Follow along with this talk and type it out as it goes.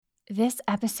This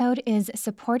episode is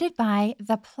supported by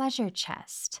The Pleasure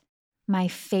Chest, my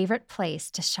favorite place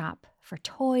to shop for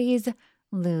toys,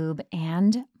 lube,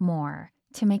 and more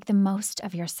to make the most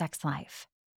of your sex life.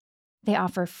 They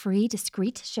offer free,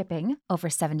 discreet shipping over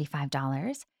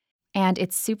 $75, and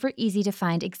it's super easy to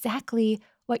find exactly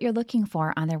what you're looking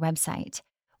for on their website,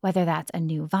 whether that's a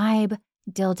new vibe,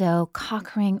 dildo,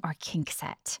 cock ring, or kink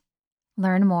set.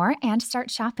 Learn more and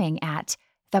start shopping at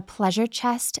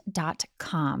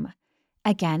thepleasurechest.com.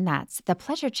 Again, that's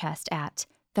thepleasurechest at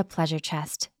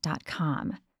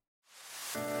thepleasurechest.com.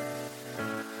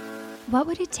 What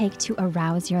would it take to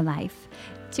arouse your life,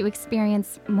 to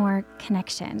experience more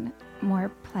connection, more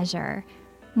pleasure,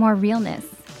 more realness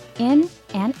in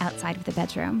and outside of the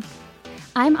bedroom?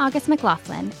 I'm August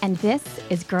McLaughlin, and this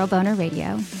is Girl Boner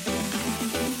Radio.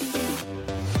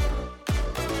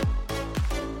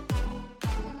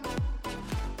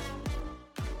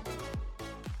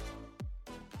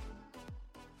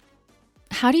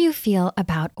 How do you feel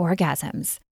about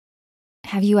orgasms?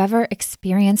 Have you ever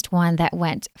experienced one that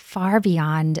went far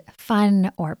beyond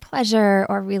fun or pleasure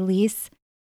or release,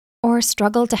 or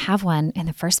struggled to have one in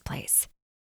the first place?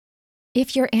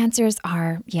 If your answers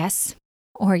are yes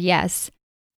or yes,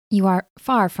 you are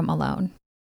far from alone.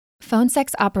 Phone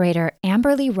sex operator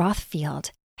Amberly Rothfield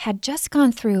had just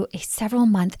gone through a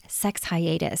several-month sex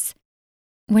hiatus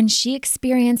when she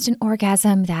experienced an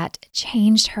orgasm that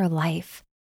changed her life.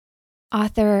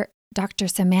 Author Dr.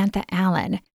 Samantha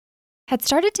Allen had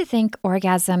started to think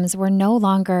orgasms were no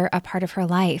longer a part of her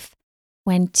life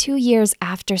when 2 years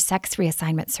after sex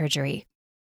reassignment surgery,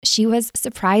 she was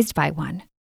surprised by one.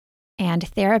 And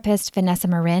therapist Vanessa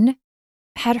Marin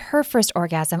had her first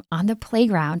orgasm on the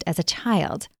playground as a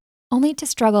child, only to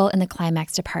struggle in the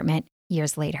climax department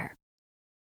years later.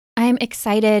 I'm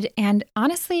excited and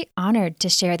honestly honored to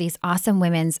share these awesome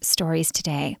women's stories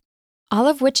today, all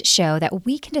of which show that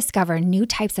we can discover new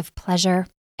types of pleasure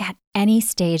at any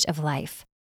stage of life.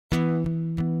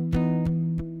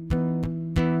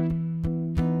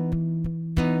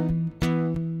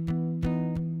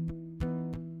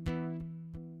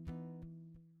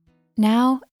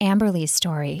 Now, Amberly's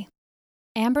story.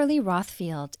 Amberly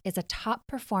Rothfield is a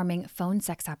top-performing phone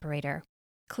sex operator,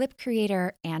 clip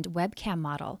creator, and webcam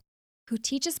model who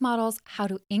teaches models how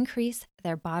to increase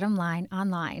their bottom line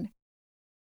online.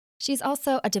 She's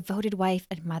also a devoted wife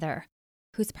and mother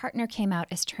whose partner came out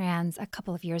as trans a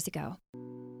couple of years ago.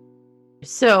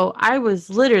 So I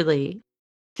was literally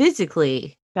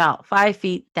physically about 5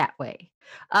 feet that way,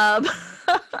 um,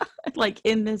 like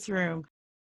in this room.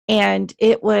 And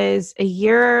it was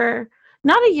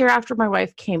not a year after my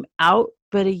wife came out,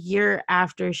 but a year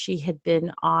after she had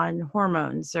been on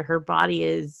hormones. So her body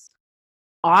is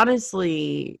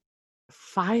honestly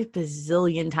 5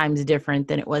 bazillion times different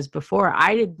than it was before.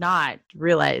 I did not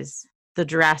realize the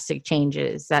drastic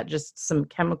changes that just some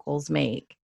chemicals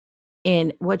make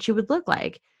in what she would look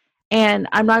like. And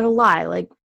I'm not gonna lie, like,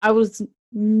 I was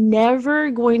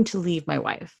never going to leave my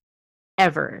wife,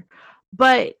 ever.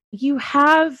 But you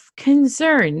have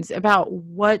concerns about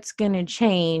what's gonna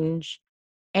change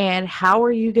and how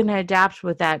are you gonna adapt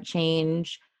with that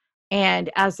change. And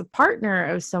as a partner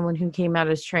of someone who came out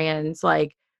as trans,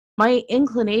 like, my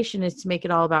inclination is to make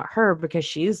it all about her because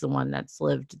she's the one that's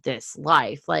lived this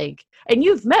life. Like, and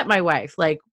you've met my wife,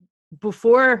 like,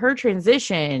 before her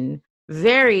transition,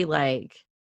 very like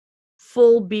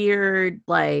full beard,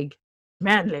 like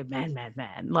manly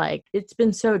man. Like, it's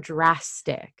been so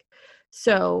drastic.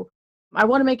 So I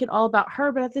want to make it all about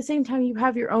her, but at the same time, you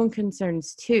have your own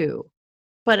concerns too.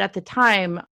 But at the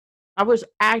time, I was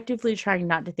actively trying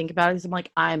not to think about it because I'm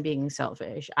like, I'm being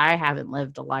selfish. I haven't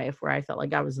lived a life where I felt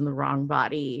like I was in the wrong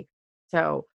body.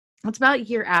 So it's about a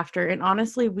year after. And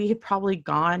honestly, we had probably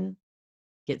gone,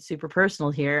 get super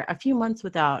personal here, a few months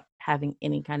without having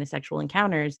any kind of sexual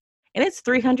encounters. And it's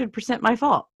 300% my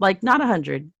fault. Like, not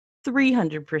 100,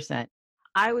 300%.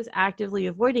 I was actively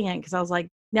avoiding it because I was like,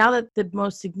 now that the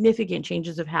most significant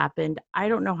changes have happened, I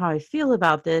don't know how I feel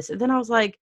about this. And then I was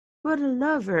like, but a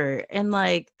lover. And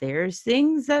like, there's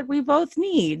things that we both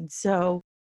need. So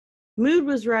mood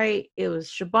was right. It was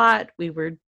Shabbat. We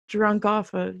were drunk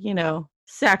off of,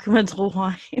 sacramental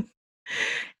wine.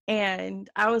 And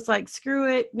I was like, screw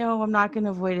it. No, I'm not going to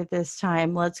avoid it this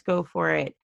time. Let's go for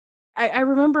it. I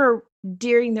remember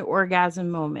during the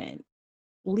orgasm moment,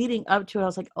 leading up to it, I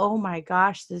was like, oh my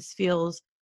gosh, this feels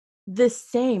the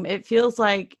same. It feels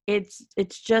like it's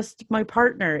just my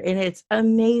partner and it's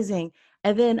amazing.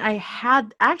 And then I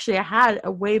had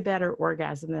a way better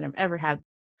orgasm than I've ever had.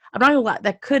 I'm not gonna lie,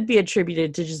 that could be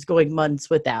attributed to just going months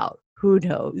without. Who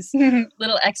knows?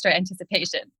 Little extra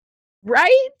anticipation.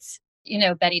 Right?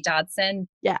 Betty Dodson,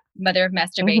 Yeah. mother of Mhm.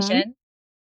 masturbation,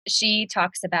 she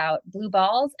talks about blue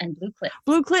balls and blue clits.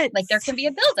 Blue Like, there clits. can be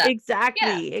a buildup. Yeah.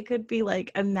 Exactly. It could be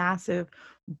like a massive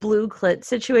blue clit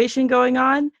situation going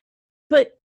on.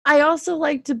 But I also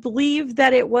like to believe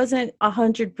that it wasn't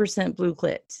 100% blue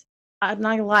clit. I'm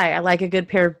not gonna lie, I like a good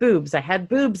pair of boobs. I had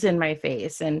boobs in my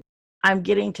face, and I'm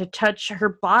getting to touch her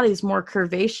body's more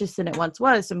curvaceous than it once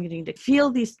was. So I'm getting to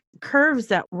feel these curves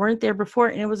that weren't there before.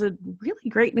 And it was a really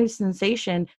great new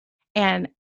sensation. And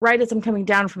right as I'm coming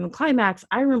down from the climax,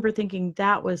 I remember thinking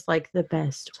that was like the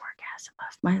best orgasm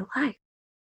of my life.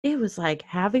 It was like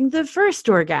having the first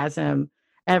orgasm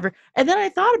ever. And then I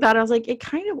thought about it. I was like,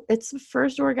 it's the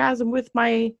first orgasm with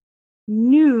my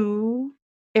new,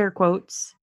 air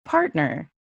quotes,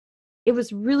 partner. It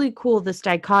was really cool, this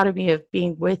dichotomy of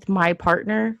being with my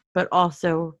partner, but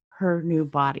also her new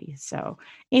body. So,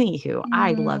 anywho,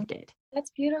 I Mm, loved it.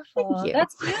 that's Thank beautiful. you.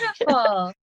 That's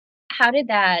beautiful. How did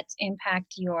that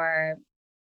impact your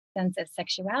sense of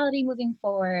sexuality moving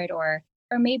forward, or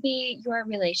maybe your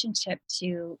relationship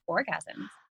to orgasms?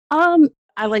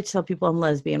 I like to tell people I'm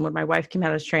lesbian. When my wife came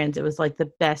out as trans, it was like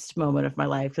the best moment of my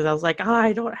life because I was like, oh,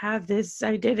 I don't have this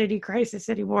identity crisis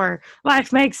anymore.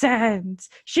 Life makes sense.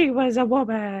 She was a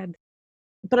woman.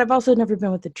 But I've also never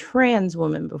been with a trans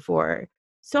woman before.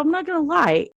 So I'm not going to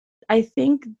lie. I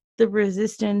think the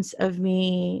resistance of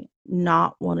me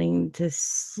not wanting to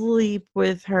sleep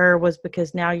with her was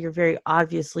because now you're very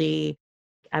obviously,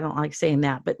 I don't like saying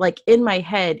that, but like in my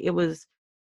head, it was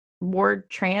word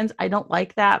trans. I don't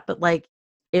like that, but like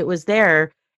it was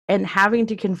there, and having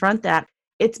to confront that,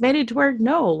 it's made it to where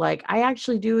no, like I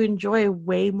actually do enjoy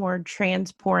way more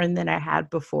trans porn than I had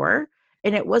before.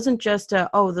 And it wasn't just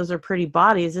oh, those are pretty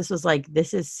bodies. This was like,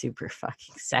 this is super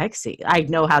fucking sexy. I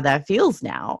know how that feels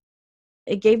now.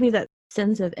 It gave me that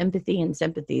sense of empathy and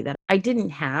sympathy that I didn't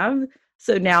have.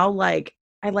 So now, like,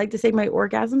 I like to say my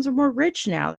orgasms are more rich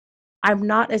now. I'm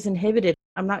not as inhibited.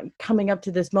 I'm not coming up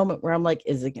to this moment where I'm like,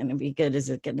 is it going to be good? Is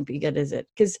it going to be good? Is it?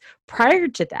 Because prior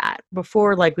to that,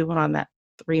 before like we went on that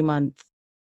 3 month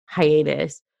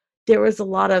hiatus, there was a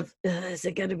lot of, is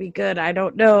it going to be good? I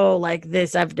don't know. Like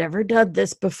this, I've never done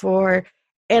this before.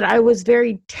 And I was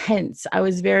very tense. I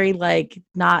was very like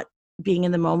not being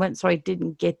in the moment. So I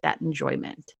didn't get that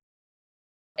enjoyment.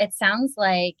 It sounds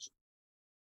like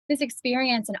this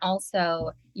experience and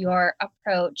also your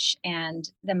approach and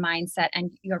the mindset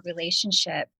and your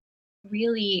relationship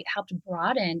really helped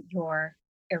broaden your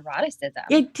eroticism.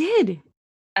 It did.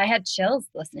 I had chills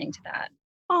listening to that.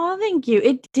 Oh, thank you.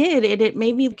 It did. It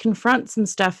made me confront some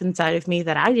stuff inside of me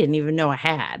that I didn't even know I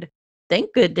had.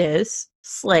 Thank goodness.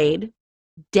 Slade,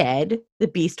 dead. The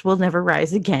beast will never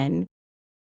rise again.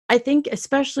 I think,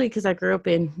 especially because I grew up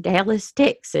in Dallas,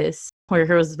 Texas, where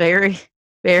it was very,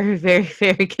 very, very,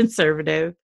 very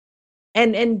conservative.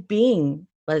 And being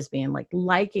lesbian, like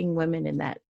liking women in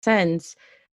that sense,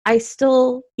 I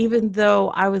still, even though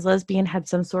I was lesbian, had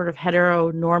some sort of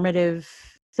heteronormative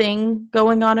thing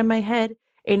going on in my head.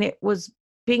 And it was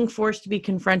being forced to be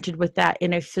confronted with that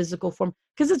in a physical form.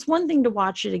 Because it's one thing to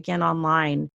watch it again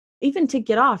online, even to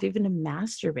get off, even to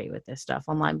masturbate with this stuff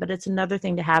online, but it's another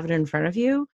thing to have it in front of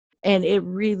you. And it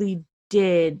really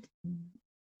did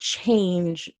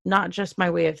change not just my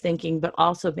way of thinking, but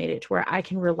also made it to where I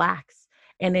can relax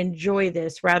and enjoy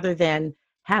this rather than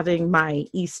having my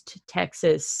East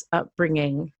Texas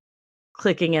upbringing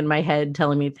clicking in my head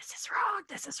telling me this is wrong,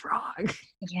 this is wrong.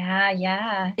 Yeah,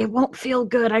 yeah. It won't feel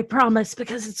good, I promise,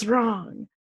 because it's wrong.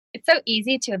 It's so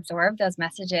easy to absorb those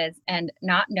messages and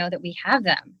not know that we have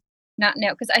them. Not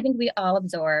know, because I think we all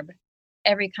absorb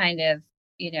every kind of,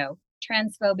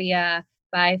 transphobia,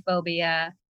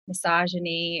 biphobia,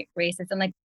 misogyny, racism.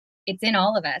 Like, it's in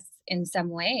all of us in some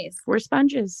ways. We're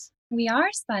sponges. We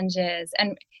are sponges,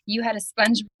 and you had a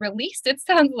sponge released. It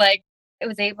sounds like it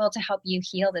was able to help you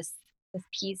heal this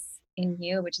piece in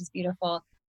you, which is beautiful.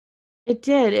 It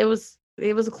did. It was a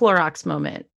Clorox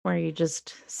moment where you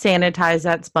just sanitize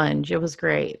that sponge. It was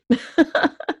great.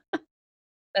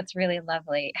 That's really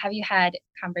lovely. Have you had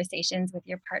conversations with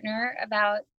your partner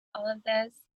about all of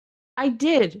this? I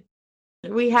did.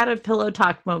 We had a pillow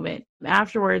talk moment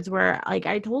afterwards where like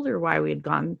I told her why we had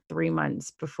gone 3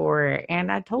 months before,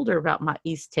 and I told her about my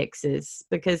East Texas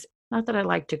because not that I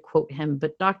like to quote him,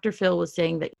 but Dr. Phil was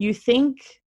saying that you think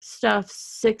stuff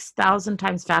 6,000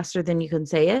 times faster than you can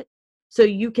say it. So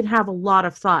you can have a lot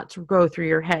of thoughts go through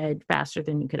your head faster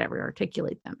than you could ever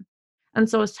articulate them. And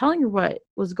so I was telling her what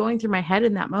was going through my head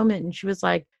in that moment, and she was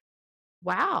like,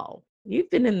 wow, you've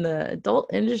been in the adult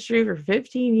industry for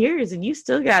 15 years and you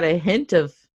still got a hint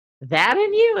of that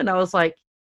in you? And I was like,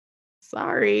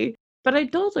 sorry. But I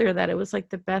told her that it was like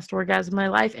the best orgasm of my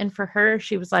life. And for her,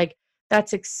 she was like,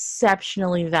 that's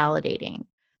exceptionally validating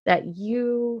that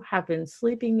you have been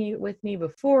sleeping with me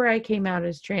before I came out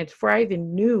as trans, before I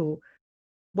even knew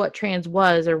what trans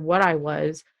was or what I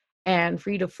was. And for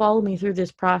you to follow me through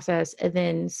this process and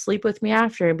then sleep with me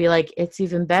after and be like, it's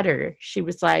even better. She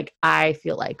was like, I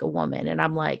feel like a woman. And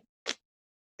I'm like,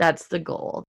 that's the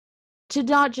goal. To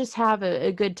not just have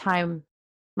a good time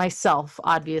myself,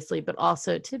 obviously, but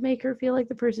also to make her feel like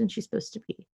the person she's supposed to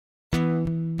be.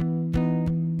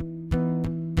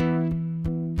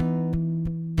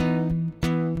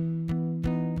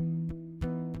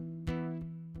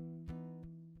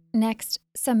 Next,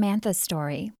 Samantha's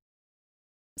story.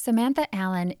 Samantha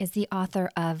Allen is the author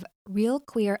of Real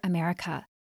Queer America,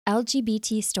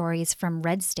 LGBT Stories from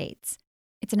Red States.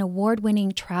 It's an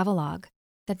award-winning travelogue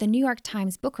that the New York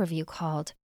Times Book Review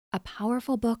called a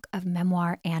powerful book of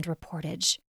memoir and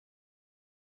reportage.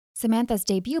 Samantha's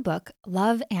debut book,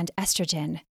 Love and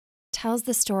Estrogen, tells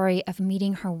the story of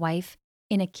meeting her wife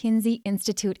in a Kinsey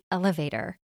Institute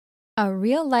elevator, a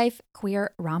real-life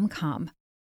queer rom-com.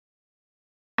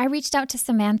 I reached out to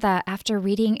Samantha after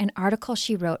reading an article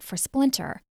she wrote for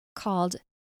Splinter called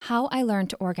How I Learned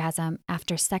to Orgasm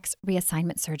After Sex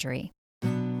Reassignment Surgery.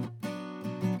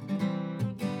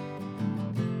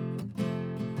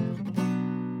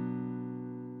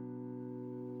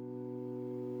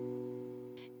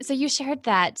 So you shared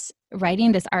that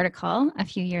writing this article a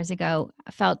few years ago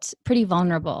felt pretty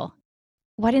vulnerable.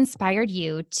 What inspired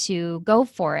you to go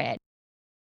for it?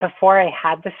 Before I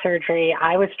had the surgery,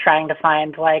 I was trying to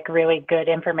find like really good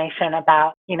information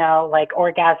about, like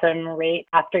orgasm rate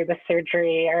after the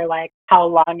surgery or like how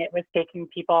long it was taking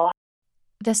people.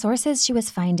 The sources she was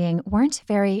finding weren't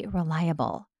very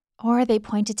reliable, or they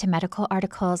pointed to medical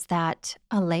articles that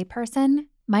a layperson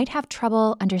might have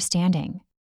trouble understanding.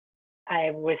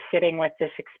 I was sitting with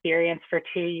this experience for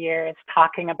 2 years,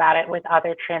 talking about it with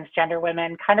other transgender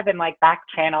women, kind of in like back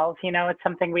channels. It's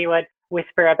something we would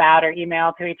whisper about or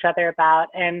email to each other about.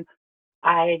 And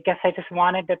I guess I just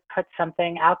wanted to put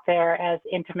something out there as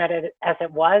intimate as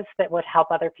it was that would help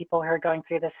other people who are going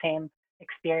through the same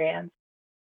experience.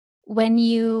 When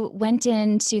you went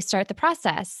in to start the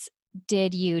process,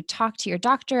 did you talk to your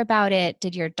doctor about it?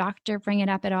 Did your doctor bring it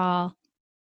up at all?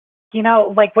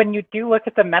 Like when you do look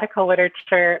at the medical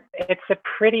literature, it's a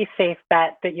pretty safe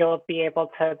bet that you'll be able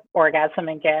to orgasm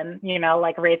again.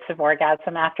 Like rates of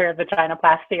orgasm after a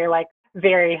vaginoplasty are like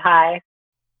very high.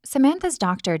 Samantha's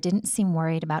doctor didn't seem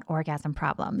worried about orgasm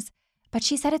problems, but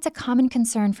she said it's a common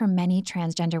concern for many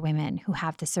transgender women who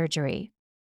have the surgery.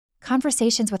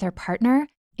 Conversations with her partner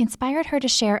inspired her to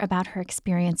share about her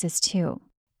experiences too.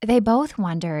 They both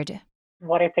wondered,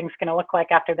 what are things going to look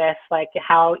like after this? Like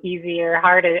how easy or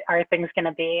hard are things going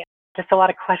to be? Just a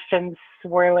lot of questions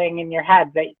swirling in your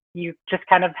head that you just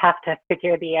kind of have to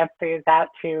figure the answers out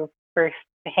to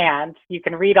firsthand. You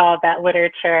can read all of that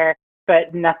literature,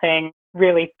 but nothing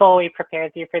really fully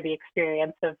prepares you for the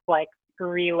experience of like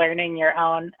relearning your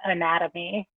own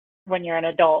anatomy when you're an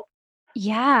adult.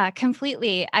 Yeah,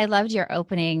 completely. I loved your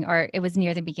opening, or it was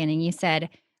near the beginning. You said,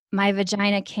 my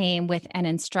vagina came with an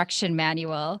instruction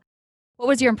manual. What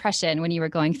was your impression when you were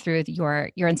going through your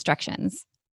instructions?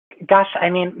 Gosh, I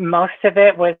mean, most of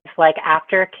it was like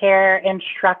aftercare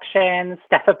instructions,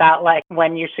 stuff about like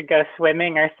when you should go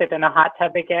swimming or sit in a hot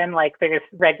tub again. Like there's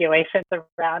regulations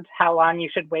around how long you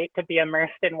should wait to be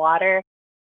immersed in water,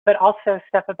 but also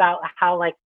stuff about how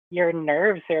like your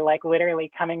nerves are like literally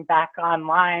coming back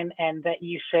online and that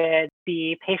you should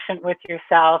be patient with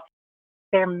yourself.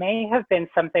 There may have been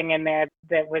something in there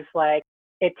that was like,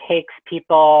 it takes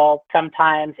people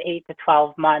sometimes 8 to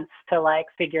 12 months to like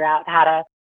figure out how to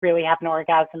really have an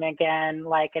orgasm again,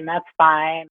 like, and that's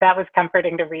fine. That was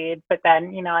comforting to read. But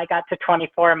then, I got to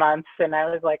 24 months and I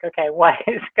was like, okay, what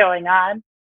is going on?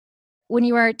 When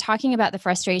you were talking about the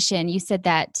frustration, you said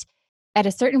that at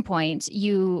a certain point,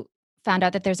 you found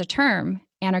out that there's a term,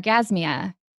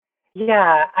 anorgasmia.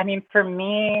 Yeah. I mean, for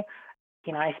me,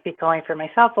 I speak only for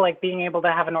myself, but like being able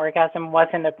to have an orgasm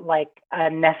wasn't a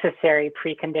necessary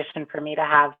precondition for me to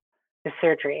have the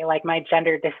surgery. Like my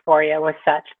gender dysphoria was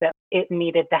such that it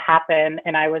needed to happen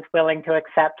and I was willing to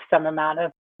accept some amount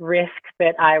of risk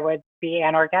that I would be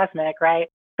anorgasmic, right?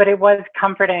 But it was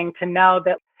comforting to know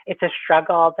that it's a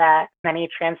struggle that many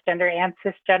transgender and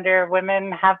cisgender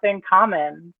women have in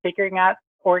common. Figuring out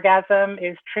orgasm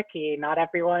is tricky. Not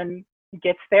everyone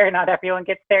gets there. Not everyone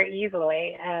gets there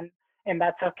easily. And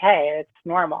that's okay. It's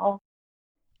normal.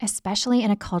 Especially in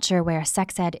a culture where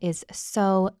sex ed is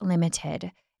so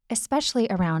limited, especially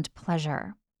around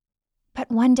pleasure. But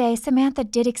one day, Samantha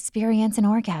did experience an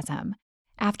orgasm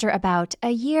after about a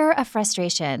year of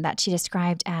frustration that she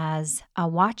described as a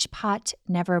watch pot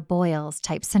never boils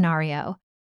type scenario.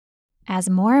 As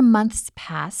more months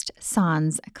passed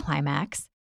San's climax,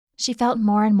 she felt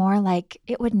more and more like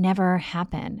it would never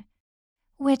happen,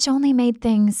 which only made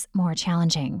things more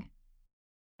challenging.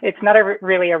 It's not a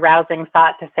really arousing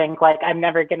thought to think like I'm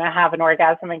never going to have an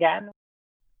orgasm again.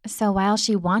 So while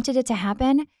she wanted it to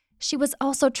happen, she was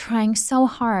also trying so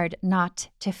hard not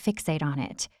to fixate on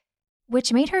it,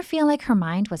 which made her feel like her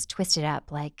mind was twisted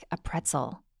up like a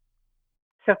pretzel.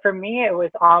 So for me, it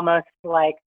was almost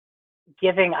like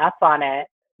giving up on it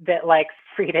that like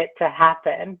freed it to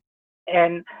happen.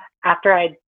 And after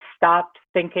I stopped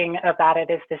thinking about it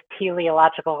as this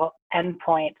teleological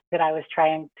endpoint that I was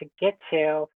trying to get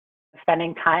to,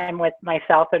 spending time with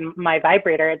myself and my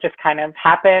vibrator, it just kind of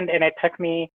happened and it took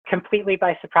me completely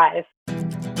by surprise.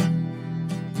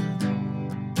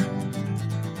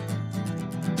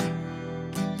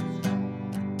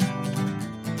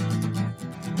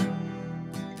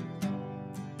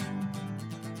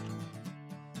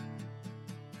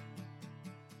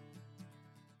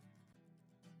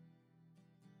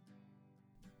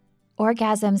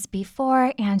 Orgasms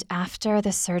before and after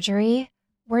the surgery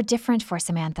were different for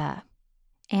Samantha,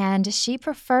 and she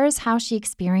prefers how she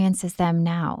experiences them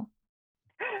now.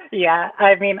 Yeah,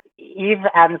 I mean, Eve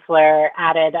Ensler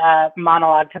added a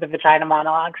monologue to the Vagina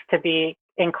Monologues to be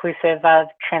inclusive of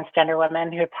transgender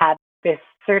women who've had this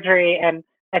surgery. And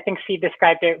I think she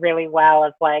described it really well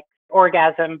of like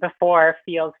orgasm before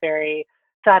feels very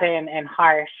sudden and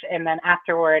harsh. And then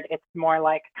afterward, it's more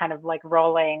like kind of like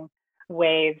rolling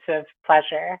waves of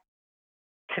pleasure.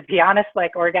 To be honest,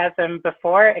 like orgasm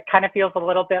before, it kind of feels a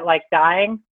little bit like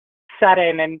dying,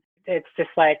 sudden, and it's just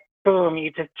like boom,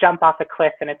 you just jump off a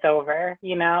cliff and it's over,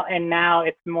 you know? And now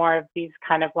it's more of these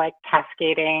kind of like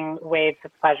cascading waves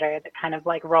of pleasure that kind of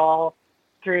like roll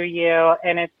through you.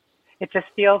 And it just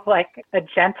feels like a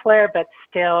gentler but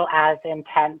still as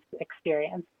intense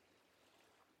experience.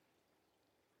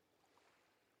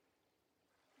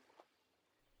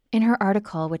 In her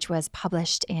article, which was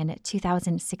published in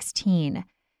 2016,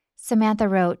 Samantha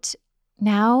wrote,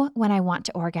 "Now, when I want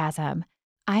to orgasm,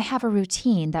 I have a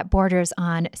routine that borders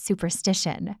on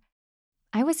superstition."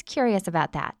 I was curious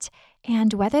about that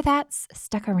and whether that's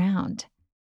stuck around.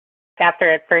 After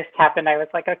it first happened, I was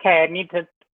like, okay, I need to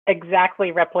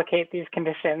exactly replicate these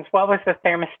conditions. What was the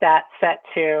thermostat set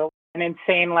to? An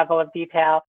insane level of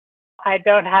detail. I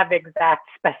don't have exact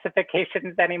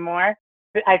specifications anymore.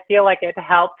 I feel like it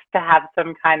helps to have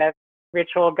some kind of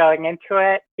ritual going into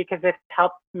it because it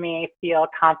helps me feel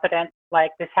confident.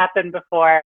 Like this happened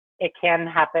before, it can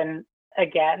happen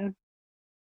again.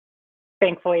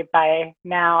 Thankfully, by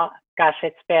now, gosh,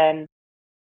 it's been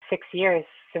 6 years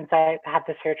since I had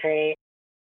the surgery.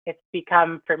 It's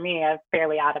become, for me, a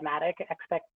fairly automatic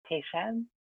expectation.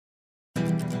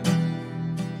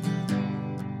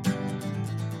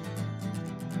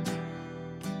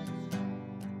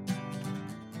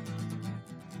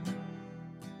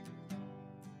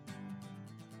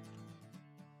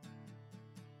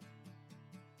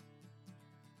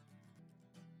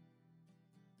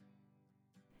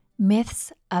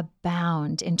 Myths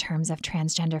abound in terms of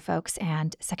transgender folks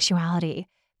and sexuality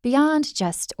beyond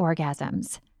just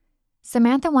orgasms.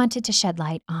 Samantha wanted to shed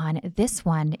light on this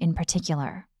one in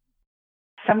particular.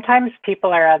 Sometimes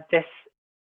people are of this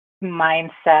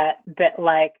mindset that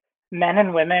like men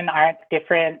and women aren't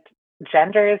different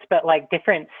genders, but like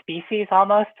different species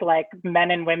almost. Like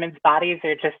men and women's bodies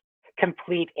are just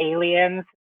complete aliens.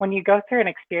 When you go through an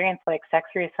experience like sex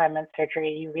reassignment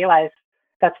surgery, you realize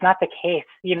that's not the case.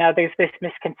 You know, there's this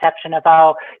misconception of,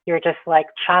 oh, you're just like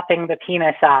chopping the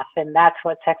penis off and that's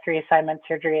what sex reassignment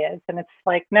surgery is. And it's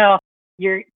like, no,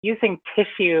 you're using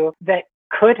tissue that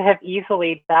could have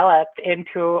easily developed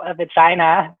into a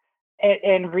vagina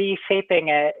and reshaping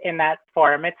it in that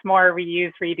form. It's more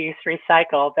reuse, reduce,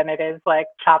 recycle than it is like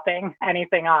chopping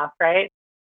anything off, right?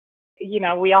 You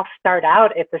know, we all start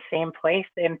out at the same place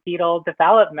in fetal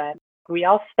development. We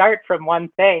all start from one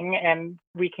thing and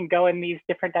we can go in these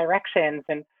different directions.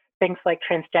 And things like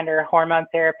transgender hormone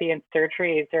therapy and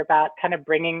surgeries are about kind of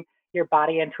bringing your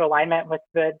body into alignment with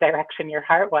the direction your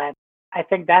heart went. I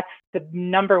think that's the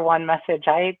number one message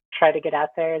I try to get out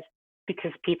there is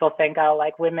because people think, oh,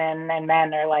 like women and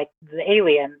men are like the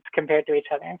aliens compared to each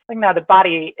other. It's like, no, the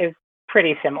body is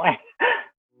pretty similar.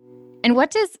 And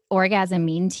what does orgasm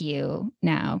mean to you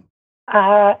now?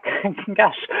 Uh,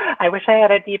 Gosh, I wish I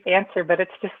had a deep answer, but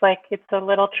it's just like it's a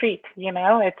little treat, you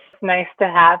know? It's nice to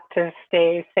have to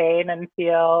stay sane and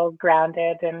feel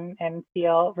grounded and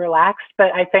feel relaxed.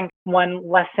 But I think one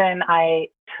lesson I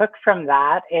took from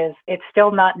that is it's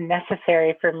still not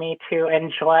necessary for me to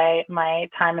enjoy my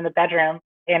time in the bedroom.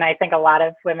 And I think a lot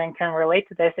of women can relate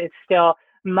to this. It's still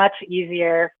much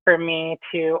easier for me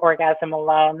to orgasm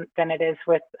alone than it is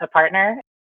with a partner.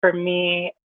 For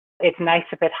me, it's nice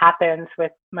if it happens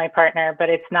with my partner, but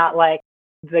it's not like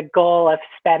the goal of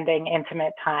spending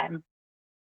intimate time.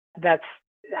 That's,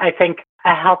 I think,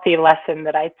 a healthy lesson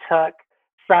that I took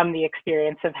from the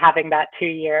experience of having that 2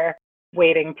 year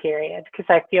waiting period. Because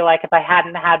I feel like if I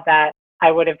hadn't had that, I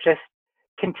would have just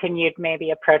continued maybe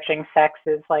approaching sex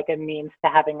as like a means to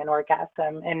having an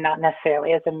orgasm and not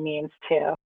necessarily as a means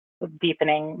to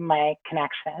deepening my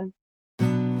connection.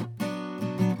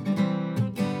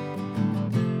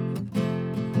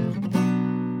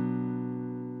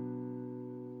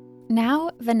 Now,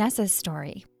 Vanessa's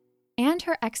story and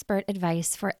her expert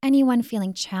advice for anyone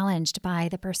feeling challenged by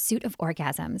the pursuit of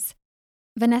orgasms.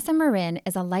 Vanessa Marin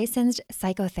is a licensed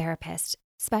psychotherapist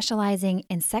specializing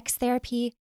in sex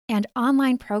therapy and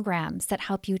online programs that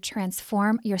help you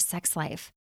transform your sex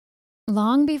life.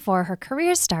 Long before her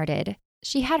career started,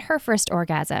 she had her first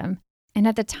orgasm, and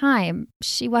at the time,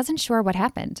 she wasn't sure what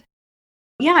happened.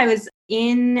 Yeah, I was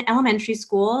in elementary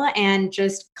school and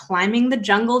just climbing the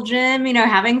jungle gym,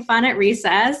 having fun at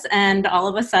recess. And all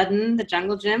of a sudden, the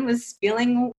jungle gym was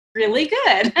feeling really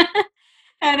good.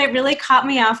 And it really caught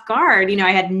me off guard.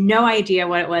 I had no idea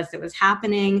what it was that was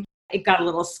happening. It got a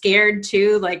little scared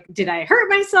too. Like, did I hurt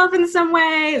myself in some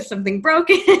way? Is something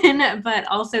broken? But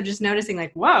also just noticing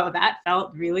like, whoa, that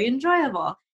felt really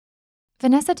enjoyable.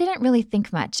 Vanessa didn't really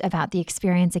think much about the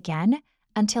experience again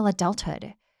until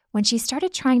adulthood, when she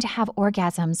started trying to have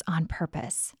orgasms on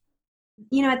purpose.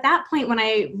 At that point when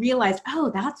I realized,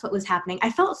 oh, that's what was happening, I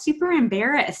felt super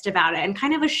embarrassed about it and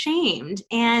kind of ashamed.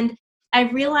 And I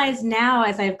realized now,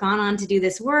 as I've gone on to do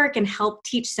this work and help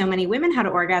teach so many women how to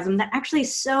orgasm, that actually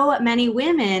so many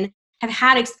women have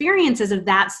had experiences of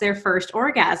that's their first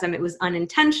orgasm. It was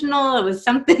unintentional. It was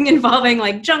something involving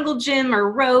like jungle gym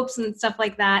or ropes and stuff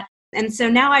like that. And so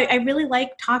now I really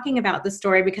like talking about the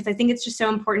story because I think it's just so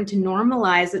important to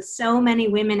normalize that so many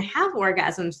women have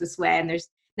orgasms this way, and there's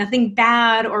nothing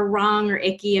bad or wrong or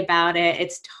icky about it.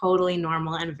 It's totally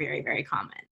normal and very, very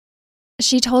common.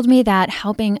 She told me that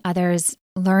helping others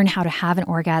learn how to have an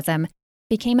orgasm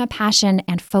became a passion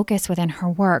and focus within her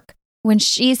work when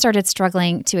she started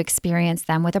struggling to experience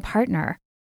them with a partner.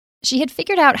 She had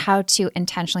figured out how to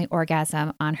intentionally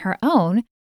orgasm on her own,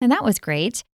 and that was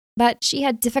great. But she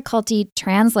had difficulty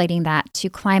translating that to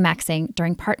climaxing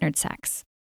during partnered sex.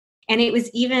 And it was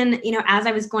even, as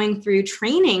I was going through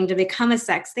training to become a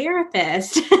sex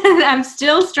therapist, I'm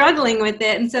still struggling with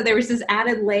it. And so there was this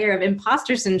added layer of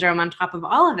imposter syndrome on top of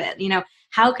all of it.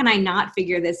 How can I not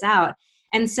figure this out?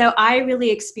 And so I really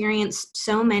experienced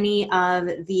so many of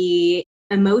the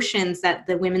emotions that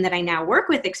the women that I now work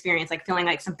with experience, like feeling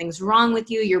like something's wrong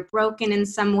with you, you're broken in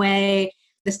some way.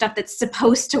 The stuff that's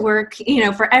supposed to work,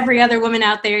 for every other woman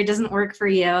out there, it doesn't work for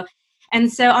you.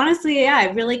 And so honestly, yeah,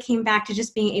 it really came back to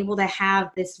just being able to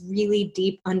have this really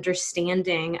deep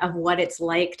understanding of what it's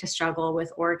like to struggle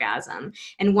with orgasm.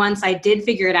 And once I did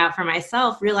figure it out for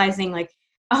myself, realizing like,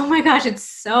 oh my gosh, it's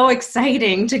so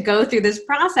exciting to go through this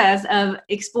process of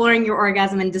exploring your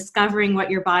orgasm and discovering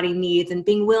what your body needs and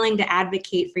being willing to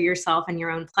advocate for yourself and your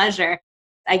own pleasure.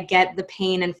 I get the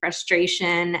pain and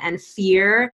frustration and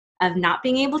fear of not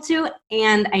being able to.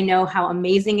 And I know how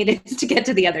amazing it is to get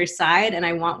to the other side. And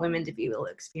I want women to be able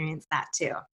to experience that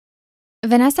too.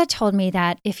 Vanessa told me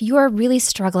that if you are really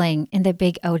struggling in the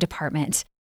Big O department,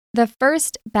 the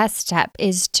first best step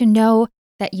is to know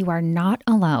that you are not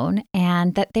alone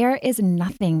and that there is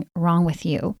nothing wrong with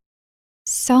you.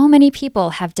 So many people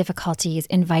have difficulties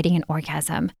inviting an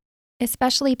orgasm,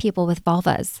 especially people with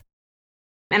vulvas.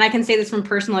 And I can say this from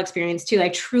personal experience too. I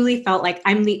truly felt like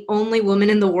I'm the only woman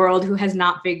in the world who has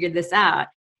not figured this out.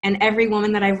 And every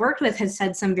woman that I've worked with has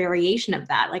said some variation of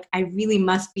that. Like, I really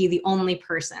must be the only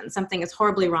person. Something is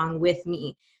horribly wrong with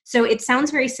me. So it sounds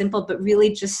very simple, but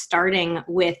really just starting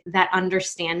with that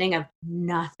understanding of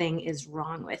nothing is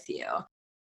wrong with you.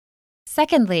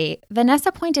 Secondly, Vanessa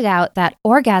pointed out that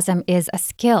orgasm is a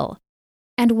skill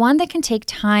and one that can take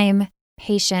time,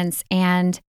 patience,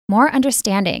 and more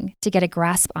understanding to get a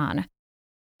grasp on.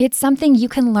 It's something you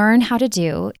can learn how to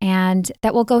do and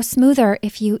that will go smoother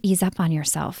if you ease up on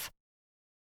yourself.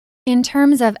 In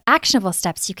terms of actionable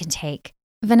steps you can take,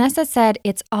 Vanessa said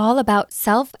it's all about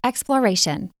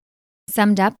self-exploration,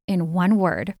 summed up in one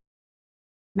word: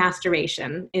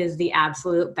 masturbation is the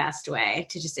absolute best way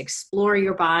to just explore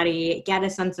your body, get a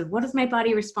sense of what does my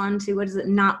body respond to, what does it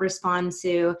not respond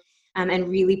to, and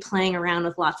really playing around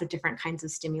with lots of different kinds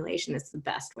of stimulation is the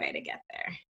best way to get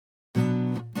there.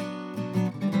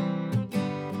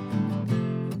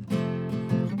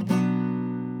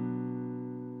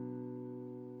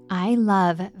 I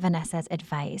love Vanessa's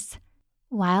advice.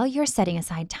 While you're setting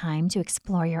aside time to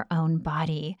explore your own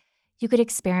body, you could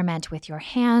experiment with your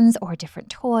hands or different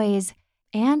toys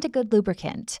and a good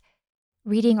lubricant.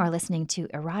 Reading or listening to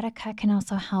erotica can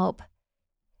also help.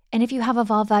 And if you have a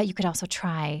vulva, you could also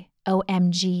try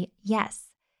OMG Yes.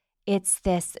 It's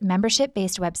this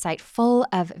membership-based website full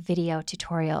of video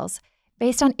tutorials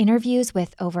based on interviews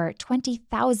with over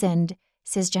 20,000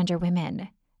 cisgender women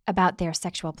about their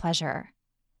sexual pleasure.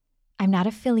 I'm not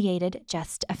affiliated,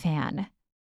 just a fan.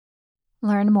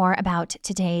 Learn more about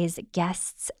today's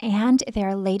guests and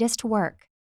their latest work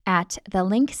at the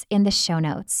links in the show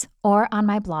notes or on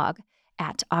my blog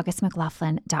at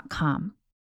augustmclaughlin.com.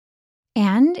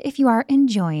 And if you are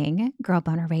enjoying Girl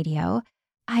Boner Radio,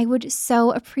 I would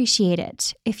so appreciate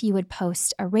it if you would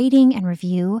post a rating and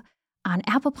review on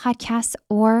Apple Podcasts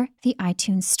or the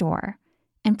iTunes Store.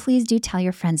 And please do tell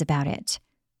your friends about it.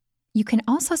 You can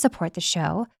also support the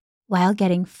show while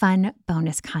getting fun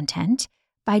bonus content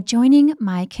by joining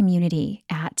my community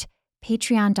at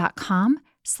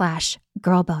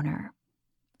patreon.com/girlboner.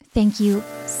 Thank you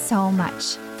so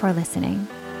much for listening.